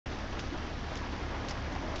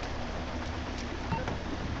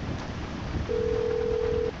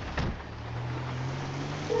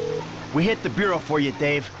We hit the bureau for you,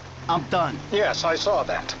 Dave. I'm done. Yes, I saw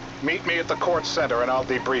that. Meet me at the court center and I'll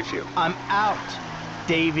debrief you. I'm out,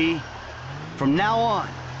 Davey. From now on,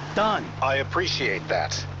 done. I appreciate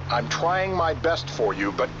that. I'm trying my best for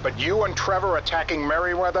you, but you and Trevor attacking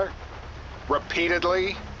Merriweather?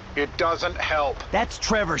 Repeatedly? It doesn't help. That's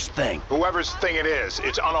Trevor's thing. Whoever's thing it is,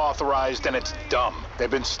 it's unauthorized and it's dumb.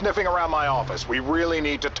 They've been sniffing around my office. We really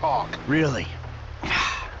need to talk. Really?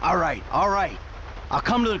 All right, all right. I'll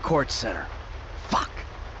come to the court center. Fuck.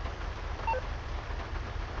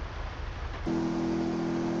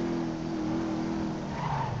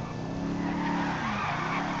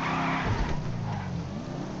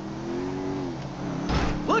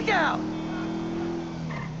 Look out!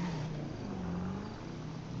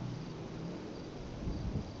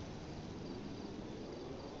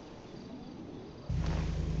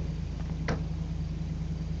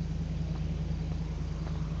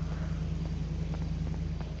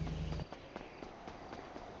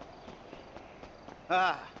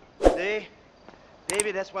 See?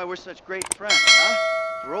 Davey, that's why we're such great friends,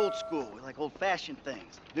 huh? We're old school. We like old-fashioned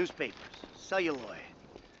things. Newspapers, celluloid.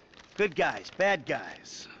 Good guys, bad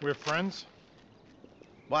guys. We're friends?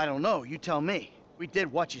 Well, I don't know. You tell me. We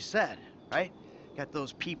did what you said, right? Got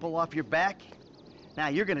those people off your back. Now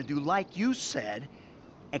you're gonna do like you said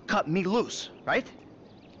and cut me loose, right?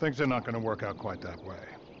 Things are not gonna work out quite that way.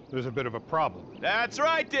 There's a bit of a problem. That's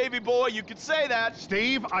right, Davey boy. You could say that.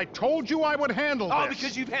 Steve, I told you I would handle this. Oh,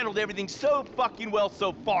 because you've handled everything so fucking well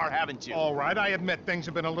so far, haven't you? All right, I admit things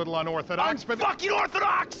have been a little unorthodox, but... Fucking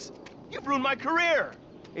orthodox! You've ruined my career.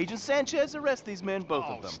 Agent Sanchez, arrest these men, both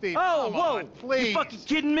of them. Steve, oh, come whoa! on, please. You fucking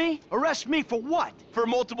kidding me? Arrest me for what? For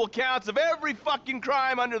multiple counts of every fucking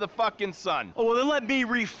crime under the fucking sun. Oh, well, then let me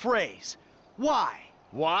rephrase. Why?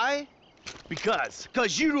 Why? Because.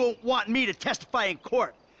 Because you don't want me to testify in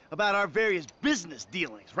court about our various business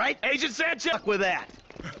dealings, right? Agent Sanchez! Fuck with that.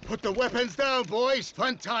 Put the weapons down, boys.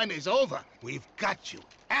 Fun time is over. We've got you.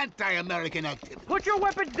 Anti-American activity. Put your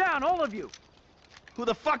weapons down, all of you! Who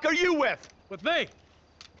the fuck are you with? With me!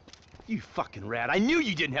 You fucking rat. I knew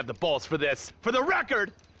you didn't have the balls for this. For the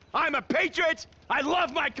record, I'm a patriot. I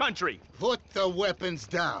love my country. Put the weapons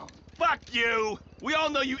down. Fuck you. We all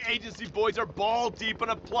know you agency boys are ball deep in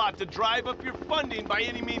a plot to drive up your funding by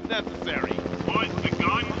any means necessary. Put the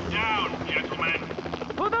gun down, gentlemen.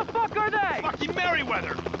 Who the fuck are they? Fucking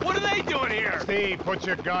Merriweather. What are they doing here? Steve, put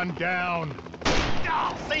your gun down.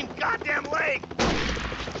 Oh, same goddamn leg.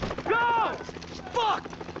 Go! Fuck!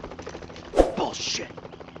 Bullshit.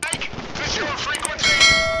 Visual frequency.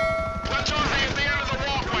 Let's RV at the end of the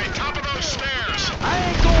walkway, top of those stairs. I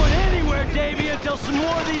ain't going anywhere, Davey, until some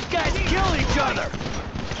more of these guys kill each other.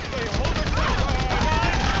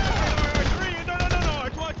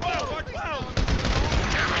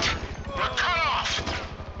 Damn it. We're cut off.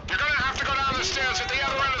 You're gonna have to go down the stairs at the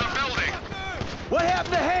other end of the building. What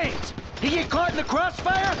happened to Haynes? He get caught in the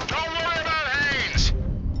crossfire? Don't worry about Haynes.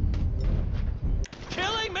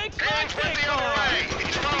 Killing makes Haynes went the other way.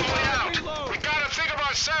 He's probably out. We gotta think of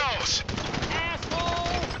ourselves.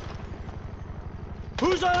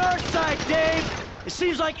 Who's on our side, Dave? It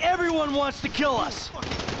seems like everyone wants to kill us.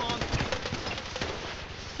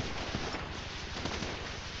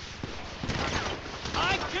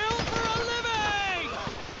 I kill for a living!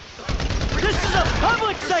 This is a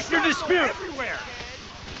public sector dispute. Everywhere!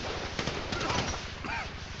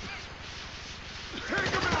 Take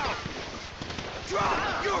him out.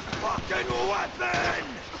 Drop your fucking weapon.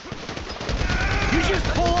 You just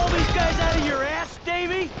pull all these guys out of your ass,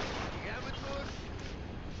 Davey?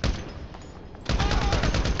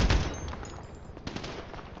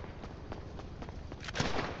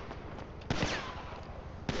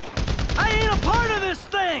 I ain't a part of this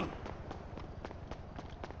thing!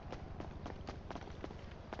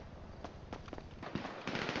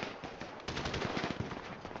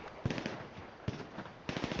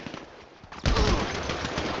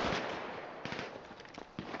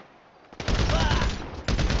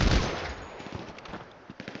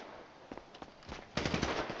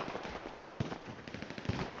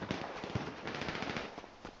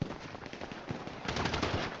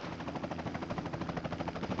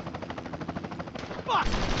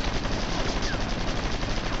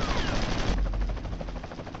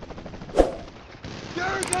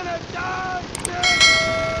 You're gonna die, bitch!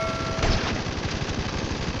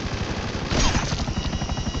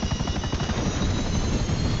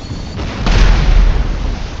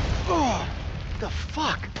 Oh, the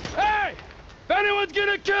fuck? Hey! If anyone's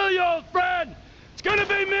gonna kill you, old friend, it's gonna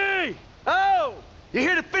be me! Oh! You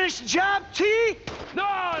here to finish the job, T? No,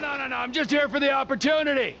 I'm just here for the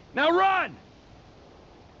opportunity. Now run!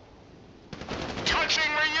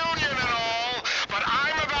 Touching reunion and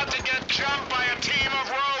jumped by a team of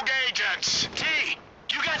rogue agents. T,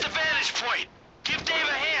 you got the vantage point. Give Dave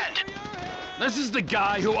a hand. This is the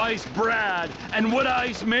guy who iced Brad, and would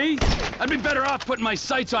ice me? I'd be better off putting my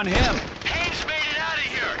sights on him. Haynes made it out of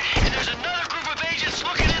here, and there's another group of agents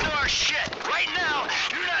looking into our shit. Right now,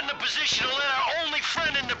 you're not in a position to let our only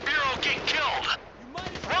friend in the Bureau get killed.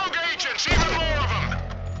 Rogue agents, even more of them.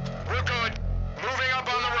 We're good. Moving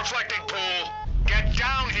up on the reflecting pool. Get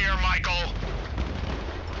down here, Michael.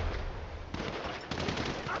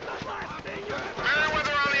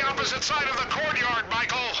 Merriweather on the opposite side of the courtyard,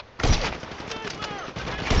 Michael.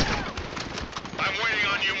 I'm waiting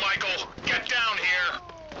on you, Michael. Get down here.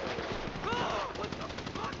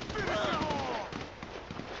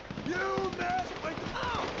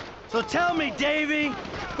 So tell me, Davey,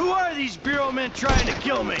 who are these Bureau men trying to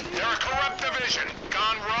kill me? They're a corrupt division,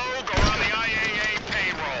 gone rogue or on the IAA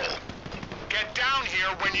payroll. Get down here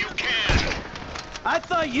when you can. I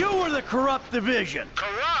thought you were the corrupt division.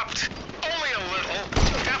 Corrupt? Only a little.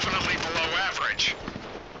 Definitely below average.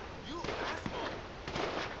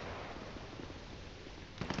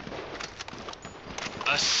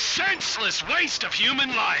 A senseless waste of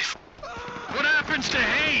human life. What happens to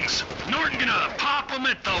Haynes? Norton gonna pop him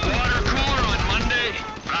at the water cooler on Monday?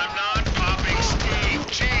 I'm not popping Steve.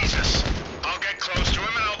 Jesus. I'll get close to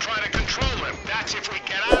him and I'll try to control him. That's if we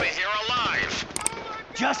get out of here alive.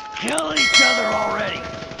 Just kill each other already.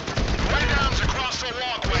 Raydown's across the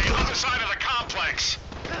walkway, other side of the complex.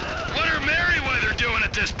 What are Merriweather doing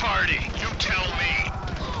at this party? You tell me.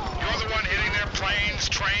 You're the one hitting their planes,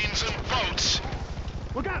 trains, and boats.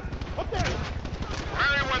 Look out! Up there!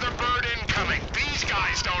 Merriweather bird incoming. These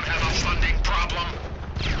guys don't have a funding problem.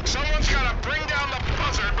 Someone's gotta bring down the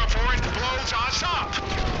buzzard before it blows us up.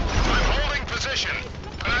 I'm holding position,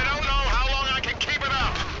 but I don't know how long I can keep it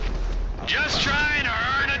up. Just trying to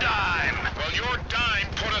earn a dime. Well, your dime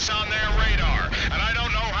put us on their radar, and I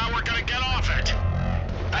don't know how we're gonna get off it.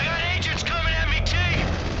 I got agents coming at me, T.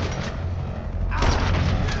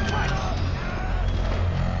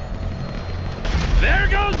 There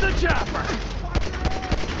goes the chopper.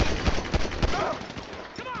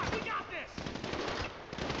 Come on, we got this.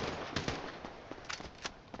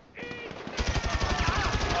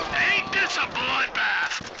 Ain't this a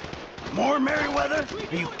bloodbath? More Merriweather?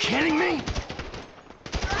 Are you kidding me?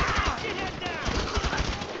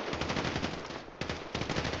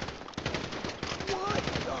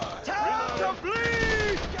 Time to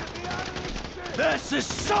bleed! This is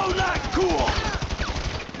so not cool!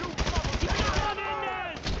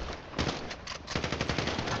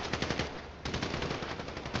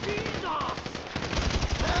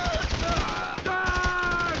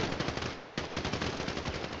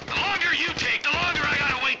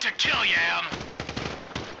 Kill Yam!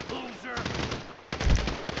 Loser!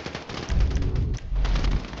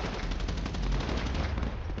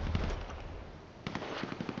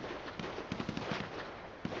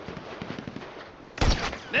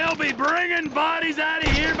 They'll be bringing bodies out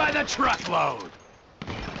of here by the truckload!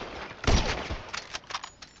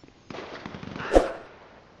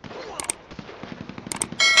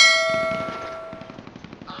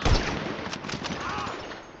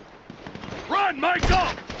 Run, Michael!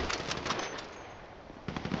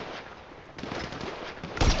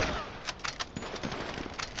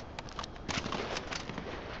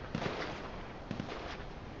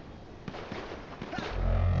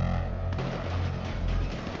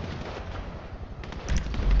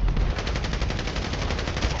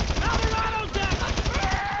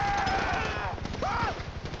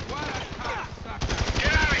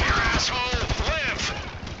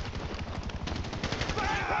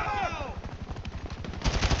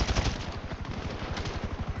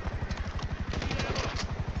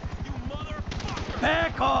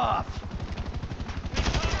 Back off!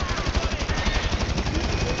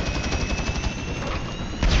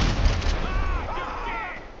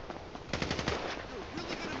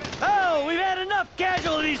 Oh, we've had enough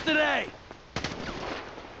casualties today!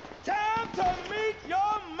 Time to meet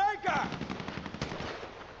your maker!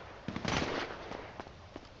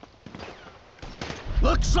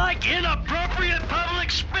 Looks like inappropriate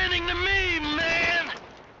public spending to me, man!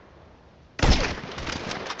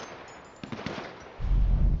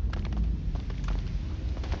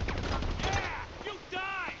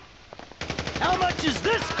 How much is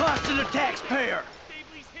this costing the taxpayer?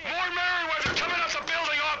 More Merriweather coming up the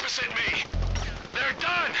building opposite me. They're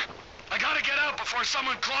done! I gotta get out before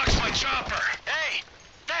someone clocks my chopper. Hey,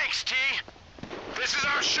 thanks, T. This is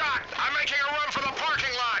our shot. I'm making a run for the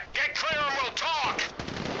parking lot. Get clear and we'll talk.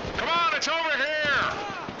 Come on, it's over here.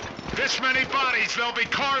 This this many bodies, there'll be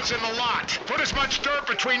cars in the lot. Put as much dirt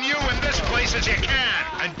between you and this place as you can.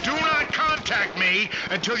 And do not contact me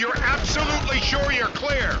until you're absolutely sure you're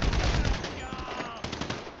clear.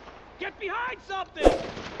 Get behind something!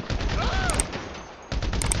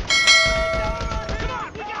 Come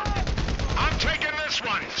on, we got it! I'm taking this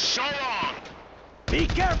one. So long. Be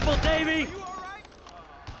careful, Davey! You all right?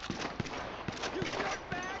 You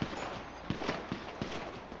dirtbag!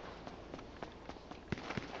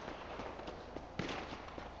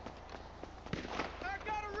 I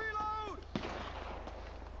gotta reload!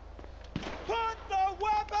 Put the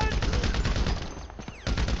weapon!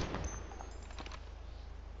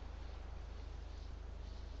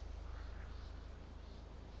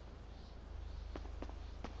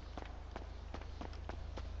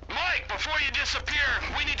 Mike, before you disappear,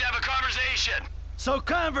 we need to have a conversation. So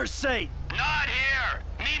conversate! Not here.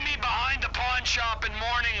 Meet me behind the pawn shop in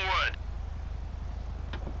Morningwood.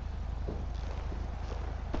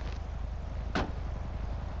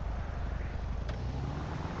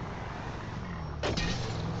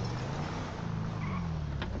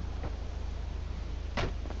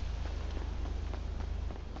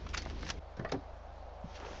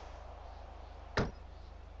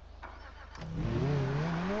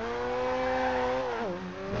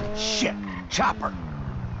 Shit! Chopper!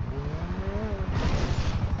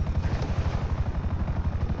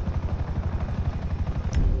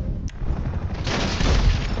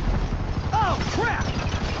 Oh, crap!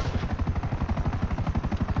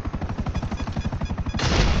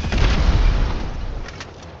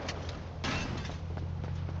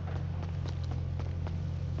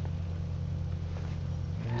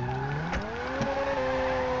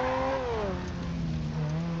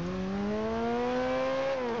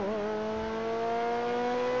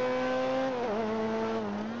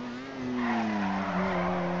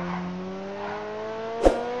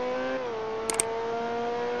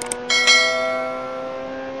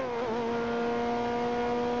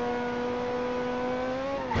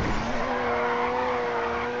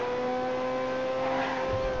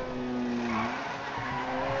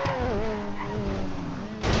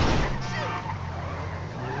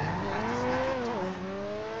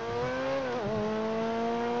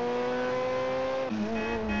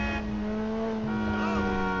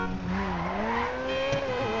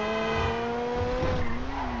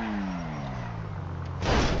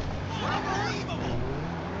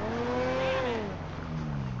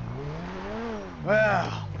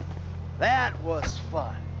 Well, that was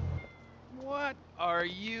fun. What are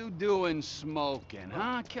you doing smoking,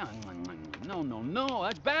 huh? No,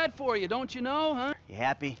 that's bad for you, don't you know, huh? You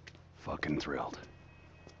happy? Fucking thrilled.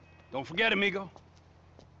 Don't forget, amigo.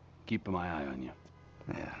 Keeping my eye on you.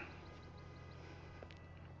 Yeah.